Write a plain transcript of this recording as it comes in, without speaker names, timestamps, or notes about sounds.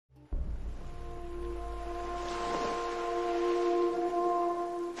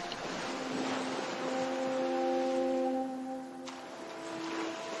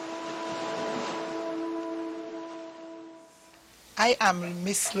I am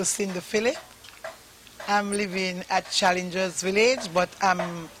Miss Lucinda Phillip. I'm living at Challengers Village, but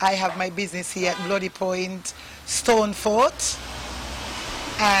I have my business here at Bloody Point Stone Fort,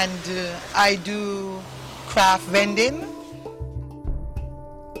 and I do craft vending.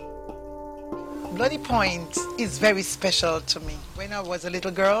 Bloody Point is very special to me. When I was a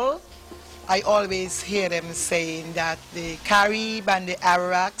little girl, I always hear them saying that the Carib and the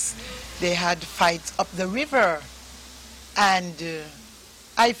Arawaks, they had fights up the river. And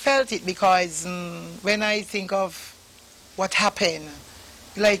I felt it because when I think of what happened,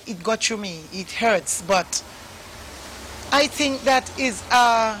 like it got to me, it hurts, but I think that is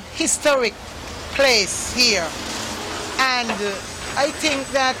a historic place here. And I think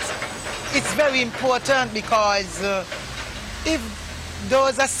that it's very important because if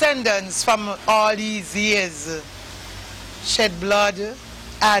those ascendants from all these years shed blood,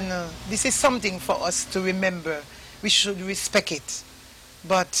 and this is something for us to remember, we should respect it.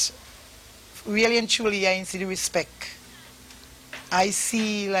 But really and truly, I see the respect. I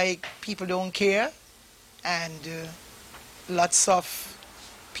see like people don't care, and lots of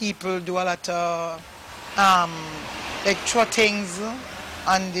people do a lot of like throw things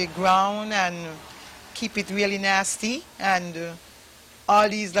on the ground and keep it really nasty, and all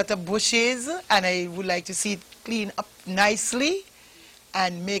these lot of bushes, and I would like to see it clean up nicely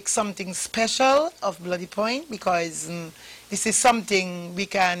and make something special of Bloody Point, because this is something we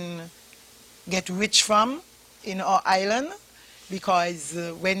can get rich from in our island, because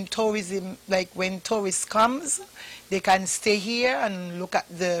when tourism, like when tourists comes, they can stay here and look at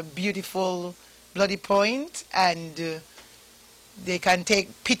the beautiful Bloody Point, and they can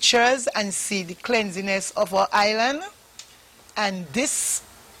take pictures and see the cleanliness of our island. And this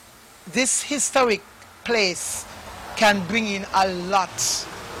historic place can bring in a lot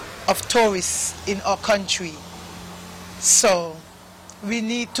of tourists in our country. So we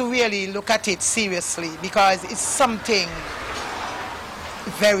need to really look at it seriously, because it's something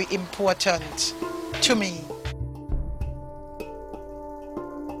very important to me.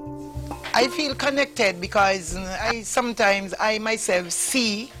 I feel connected because sometimes I myself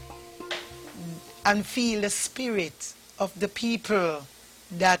see and feel the spirit of the people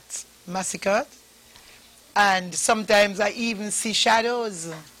that massacred. And sometimes I even see shadows,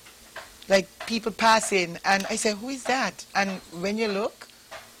 like people passing, and I say, who is that? And when you look,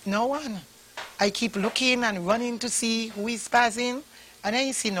 no one. I keep looking and running to see who is passing, and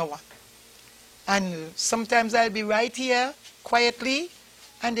I see no one. And sometimes I'll be right here, quietly,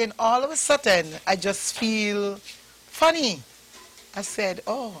 and then all of a sudden, I just feel funny. I said,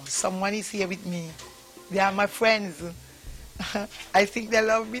 oh, someone is here with me. They are my friends. I think they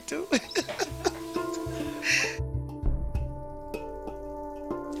love me too.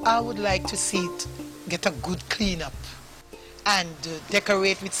 I would like to see it get a good cleanup and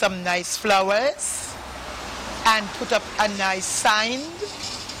decorate with some nice flowers and put up a nice sign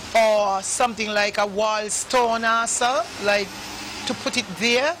or something like a wall stone also, like to put it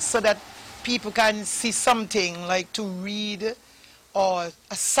there so that people can see something like to read, or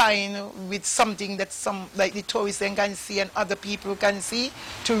a sign with something that like the tourists then can see and other people can see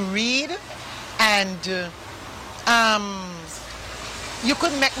to read. And you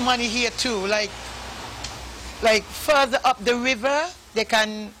could make money here too, like further up the river, they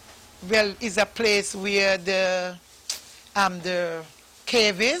can, well, is a place where the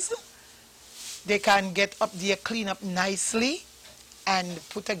cave is. They can get up there, clean up nicely, and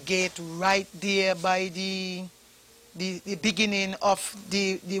put a gate right there by the beginning of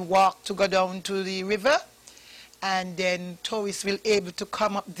the walk to go down to the river. And then tourists will able to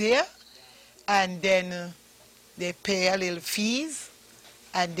come up there, and then they pay a little fees,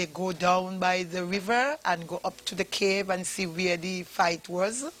 and they go down by the river and go up to the cave and see where the fight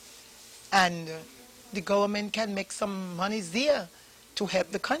was. And the government can make some monies there to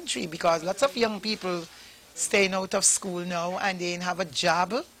help the country, because lots of young people staying out of school now and they don't have a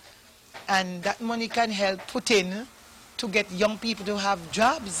job, and that money can help put in to get young people to have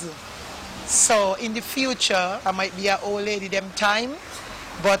jobs. So in the future, I might be an old lady them time,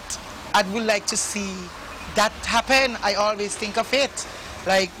 but I would like to see that happen. I always think of it,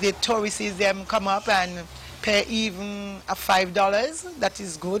 like the tourists them come up and pay even a $5, that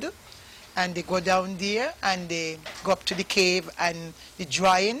is good. And they go down there and they go up to the cave and the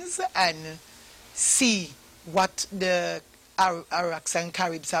drawings and see what the Arawaks and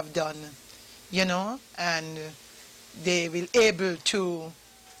Caribs have done, you know, and they will able to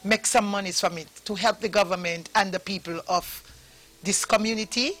make some monies from it to help the government and the people of this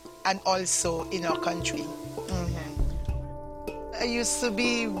community and also in our country. I used to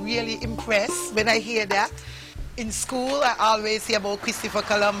be really impressed when I hear that, In school, I always hear about Christopher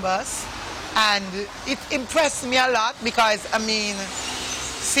Columbus, and it impressed me a lot because, I mean,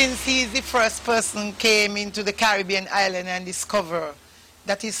 since he's the first person came into the Caribbean island and discover,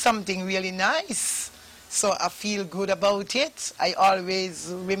 that is something really nice. So I feel good about it. I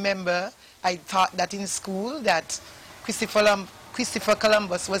always remember, I thought that in school that Christopher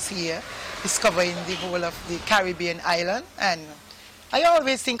Columbus was here discovering the whole of the Caribbean island, and I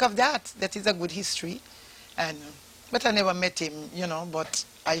always think of that. That is a good history. But I never met him, you know, but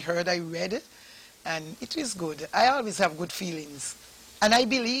I heard, I read, and it was good. I always have good feelings. And I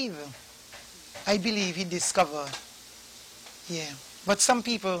believe he discovered. Yeah. But some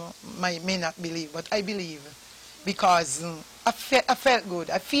people may not believe, but I believe. Because I felt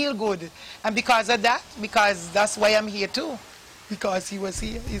good, I feel good. And because of that, because that's why I'm here too. Because he was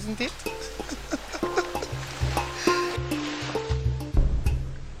here, isn't it?